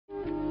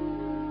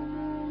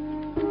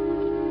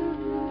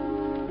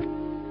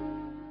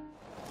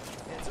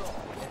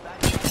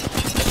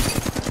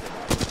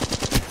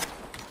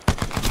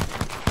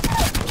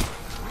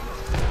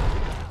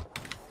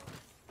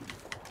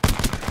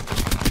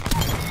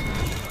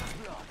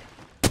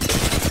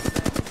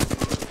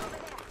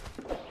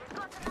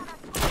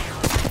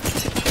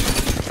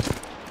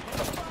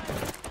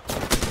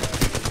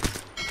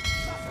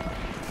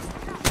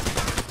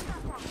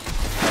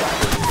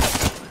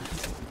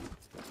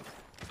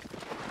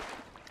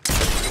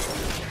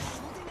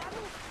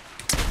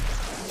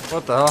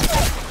What the hell?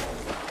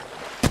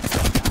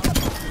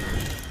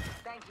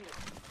 Thank you.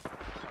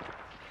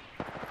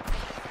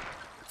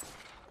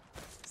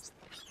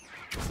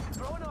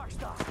 Throw an arc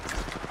star.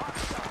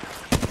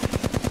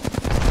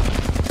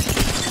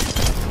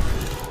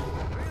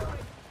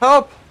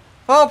 Help!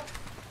 Help!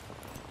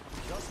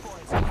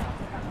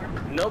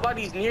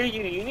 Nobody's near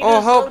you. You need Oh,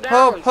 to help, slow down.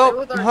 help, Stay help,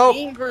 with our help.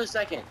 team for a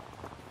second.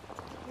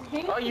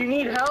 Oh, you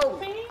need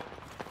help.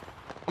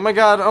 Oh my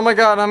god, I'm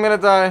gonna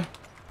die.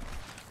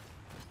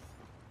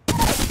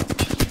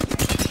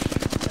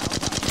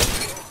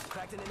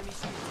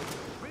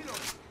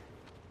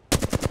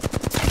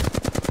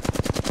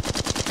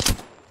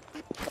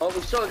 Oh,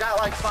 we still got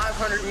like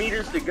 500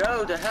 meters to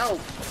go to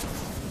help.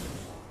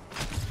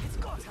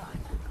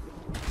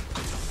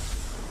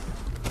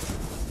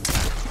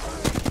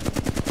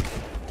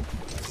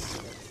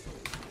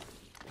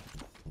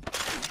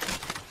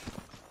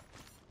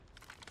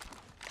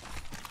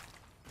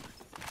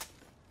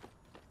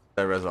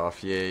 That res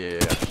off. Yeah.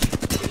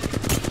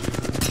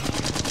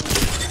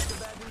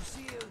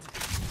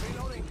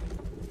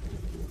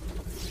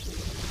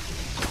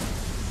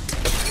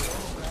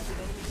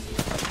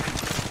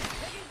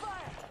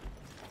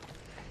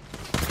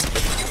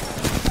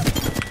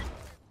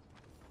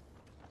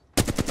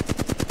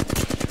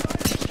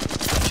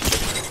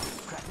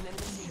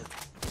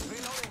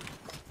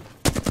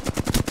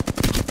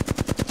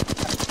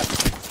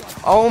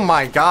 Oh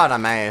my god,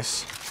 I'm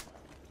ass.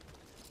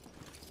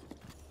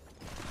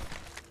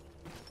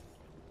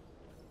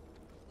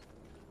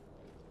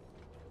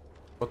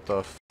 What the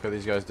f are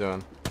these guys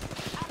doing?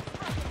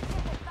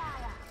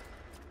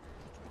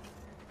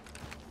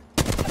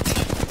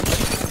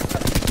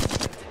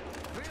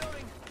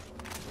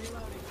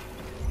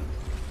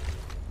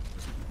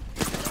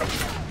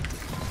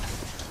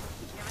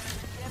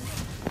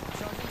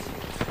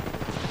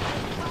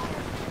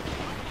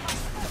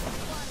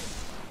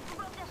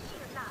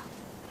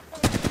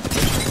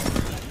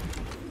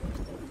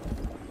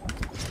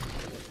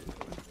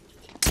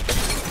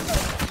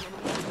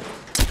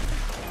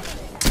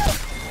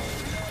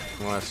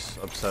 Oh, that's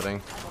upsetting.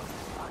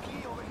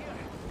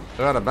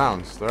 They're out of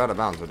bounds. They're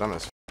dumb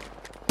as f.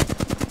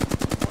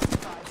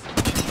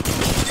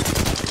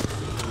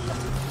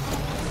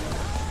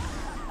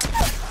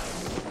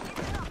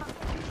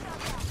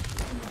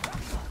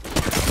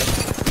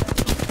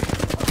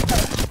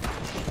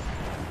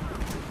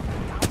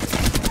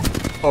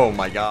 Oh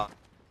my god.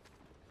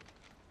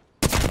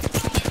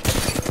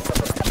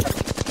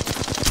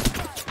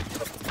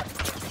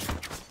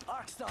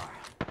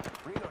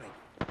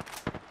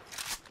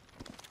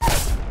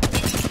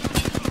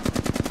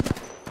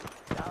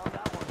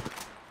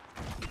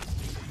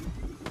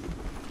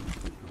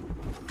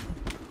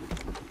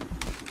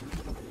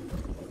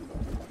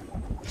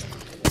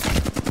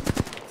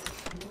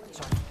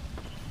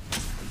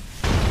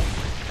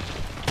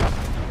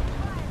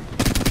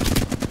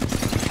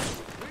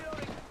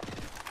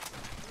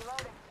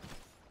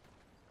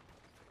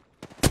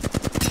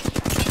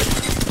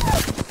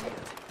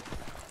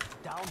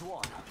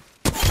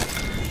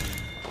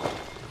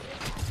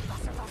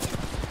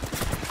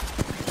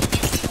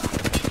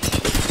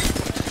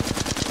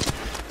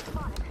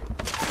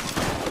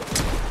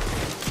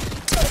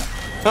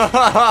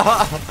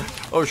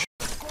 Oh shit.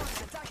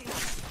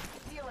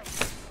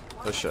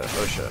 Oh shit.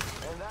 Oh shit.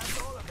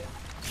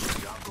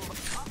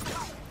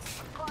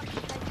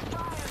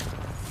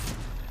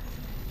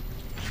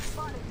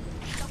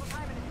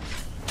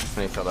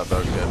 I felt that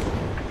bug good.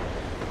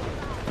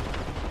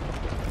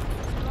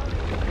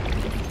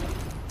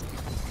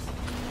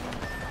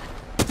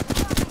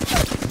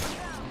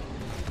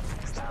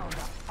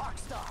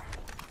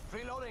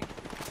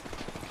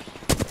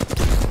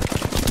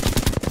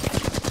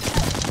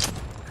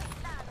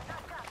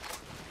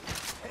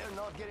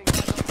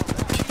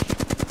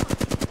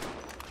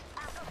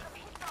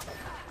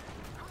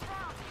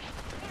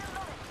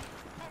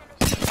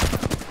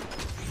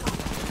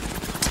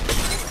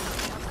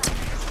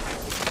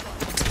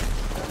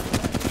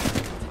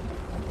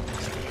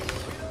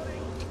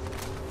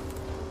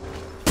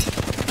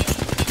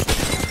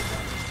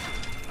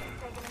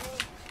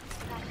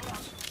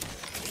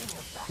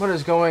 What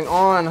is going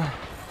on?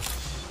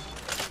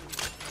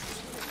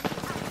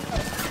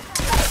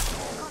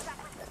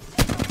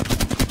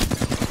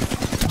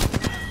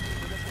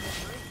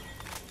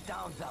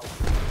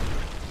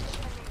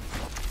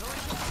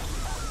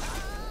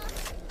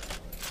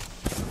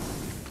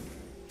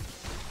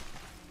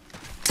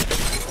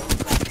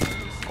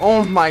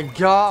 Oh my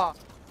god.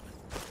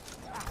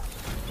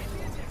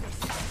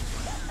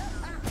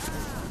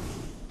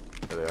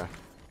 There they are.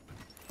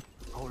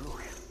 Oh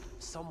look,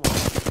 someone.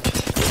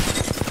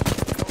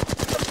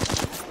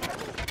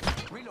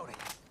 Reloading.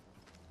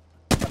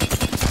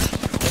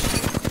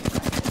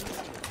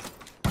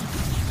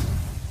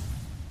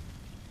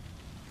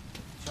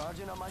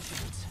 Charging on my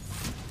shields.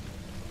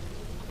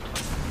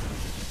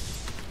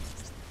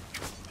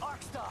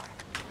 Arc star.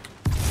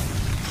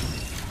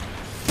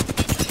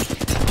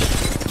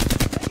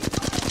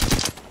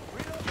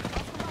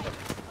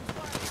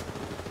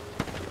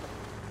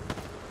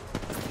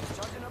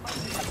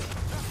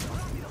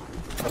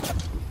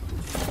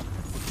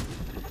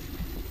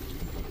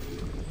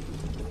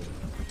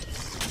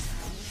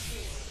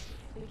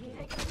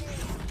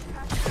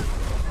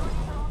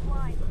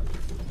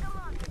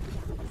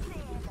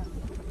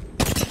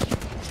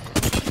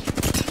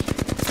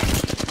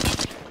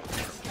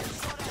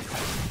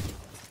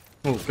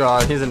 Oh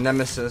god, he's a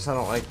nemesis. I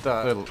don't like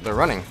that. They're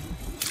running.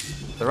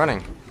 They're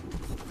running.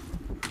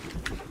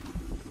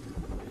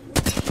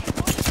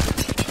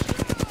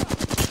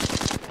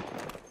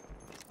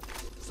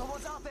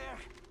 Someone's out there.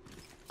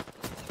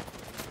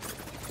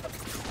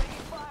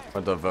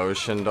 A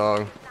devotion,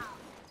 dog.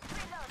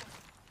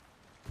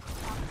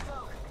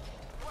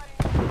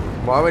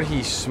 Why would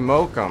he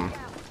smoke him?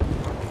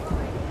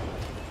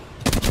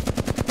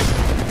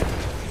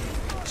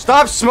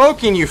 Stop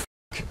smoking, you f***.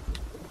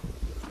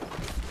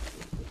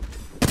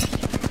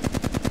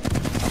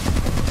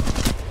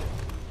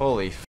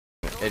 Holy f***,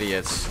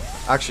 idiots.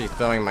 Actually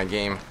throwing my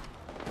game.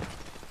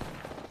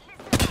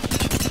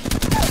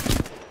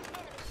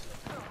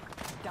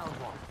 Down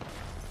one.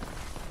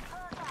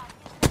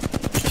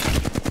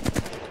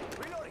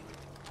 Reloading.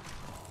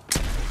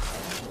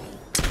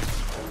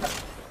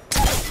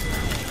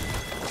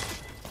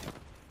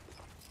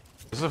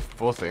 This is a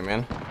full thing,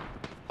 man.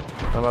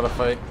 I'm about to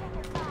fight.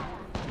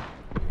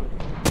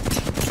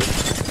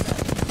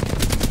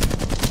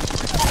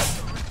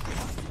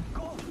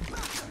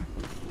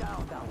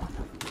 Down one.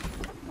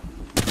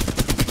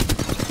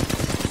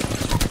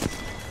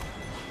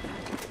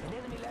 An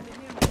enemy landed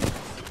near me.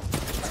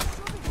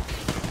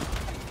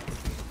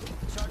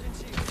 Charging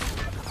shield.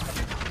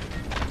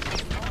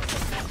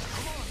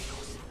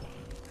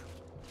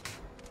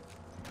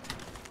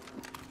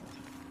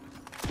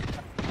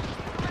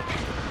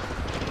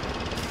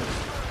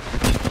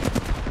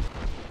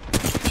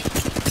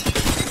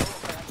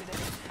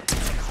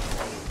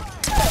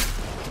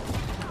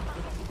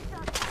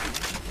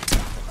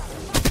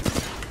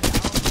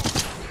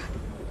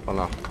 Oh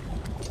no.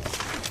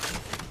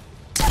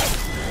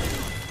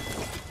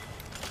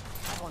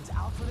 That one's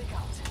out for the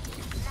count.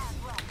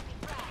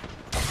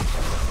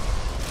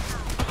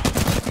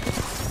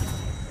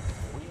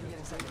 We ain't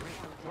getting second rate.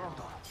 We're on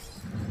top.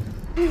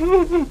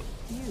 You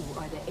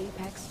are the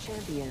Apex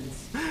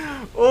champions.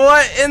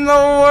 What in the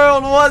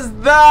world was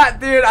that,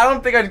 dude? I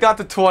don't think I got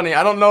to 20.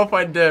 I don't know if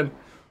I did.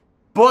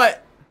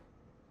 But...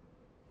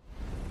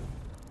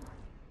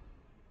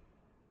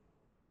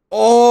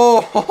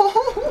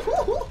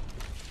 Oh!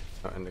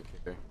 Oh,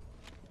 indicator.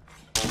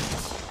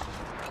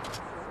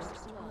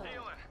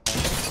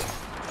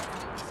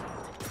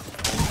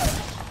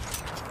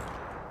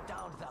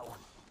 Down that one.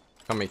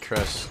 Call me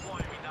Chris.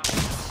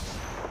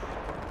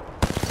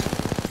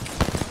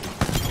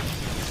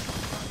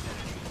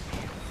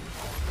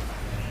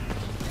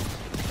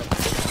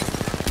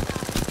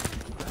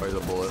 Where's the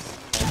bullet?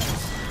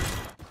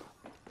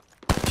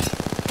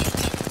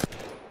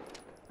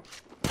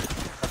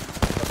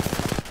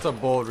 It's a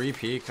bold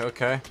repeat,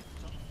 okay.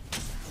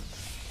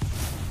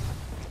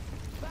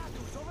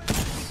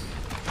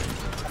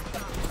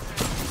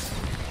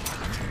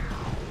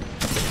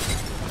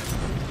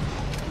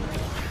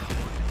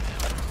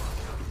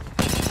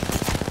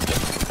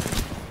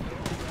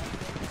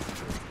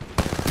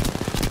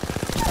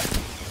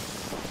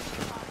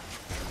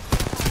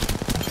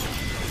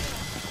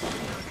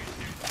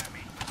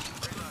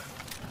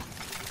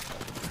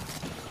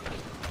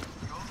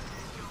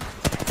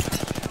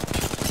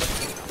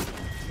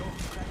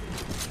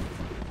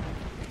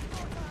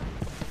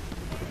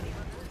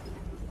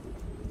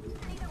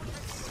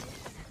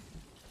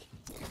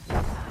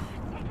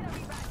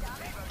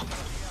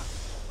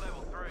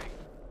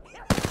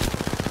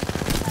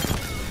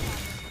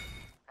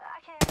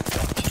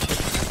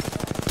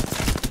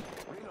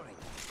 Reloading.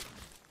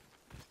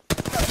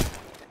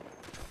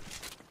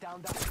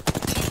 Down. Down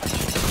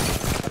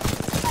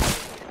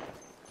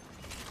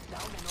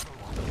another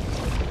one.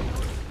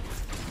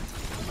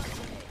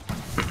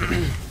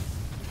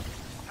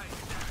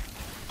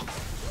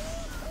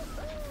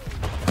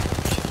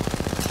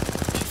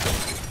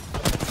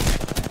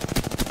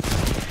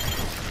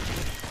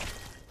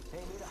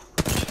 Hey, Mira.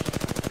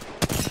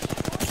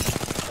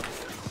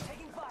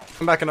 Taking fire.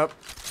 I'm backing up.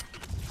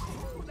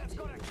 Let's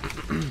go.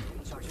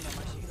 Charging up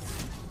my shield.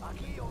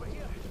 Aki over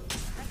here.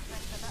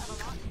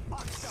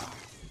 Octane.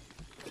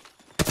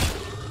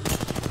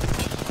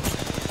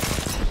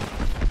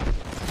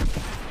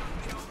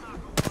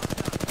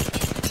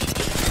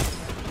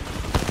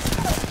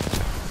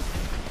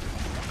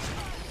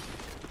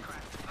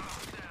 Cracked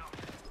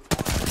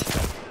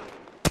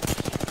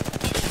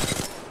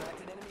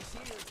an enemy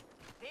shield.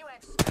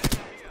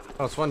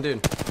 Oh, it's one dude.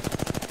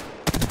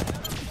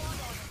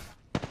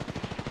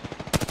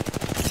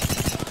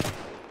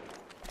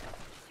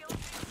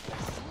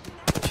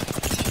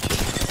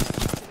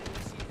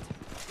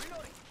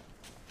 Reloading.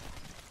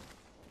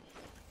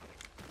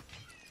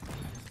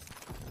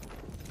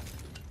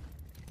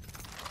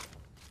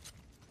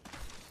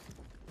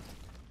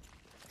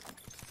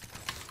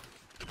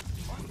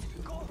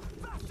 Go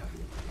faster.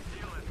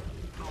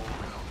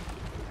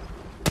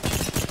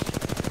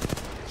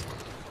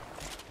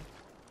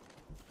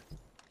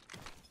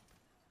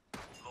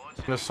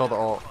 Just saw the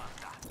ult.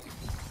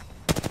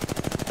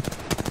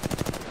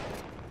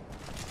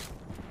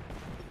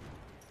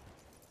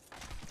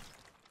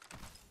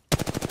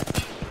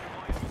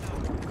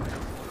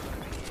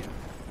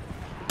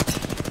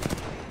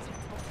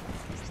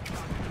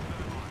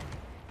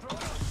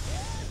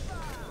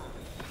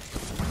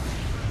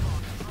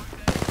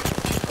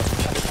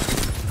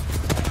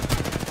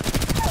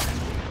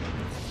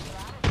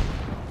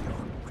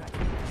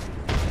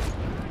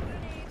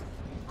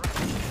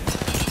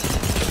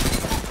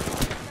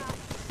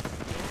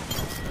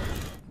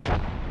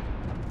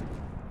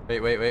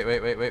 Wait, wait,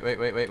 wait, wait, wait, wait, wait,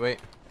 wait, wait, wait.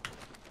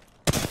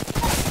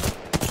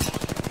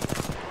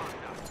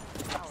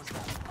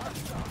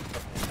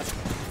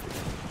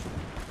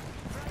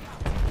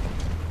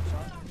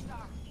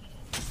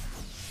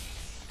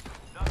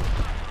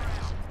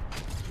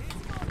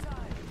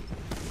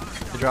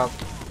 Good job.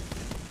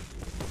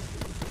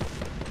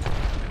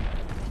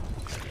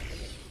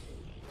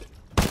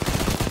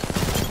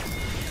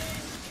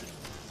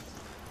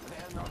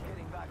 They're not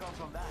getting back up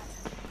from that.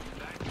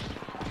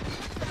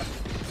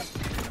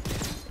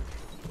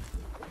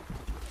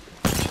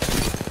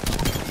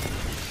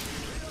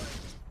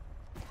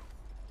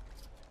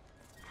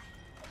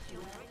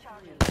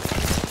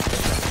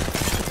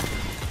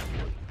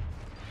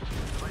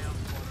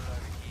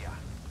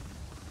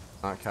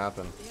 Not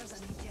capping.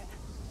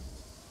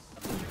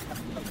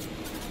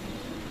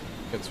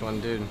 It's one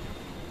dude.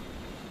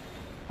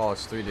 Oh,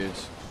 it's three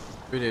dudes.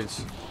 Three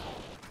dudes.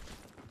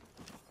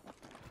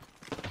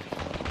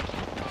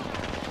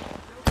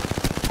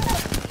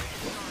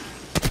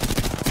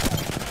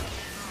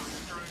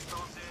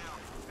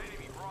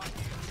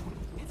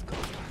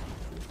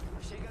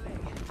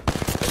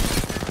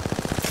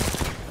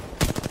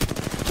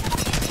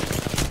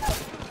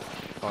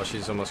 Oh,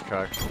 she's almost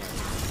cracked.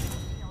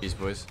 These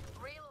boys.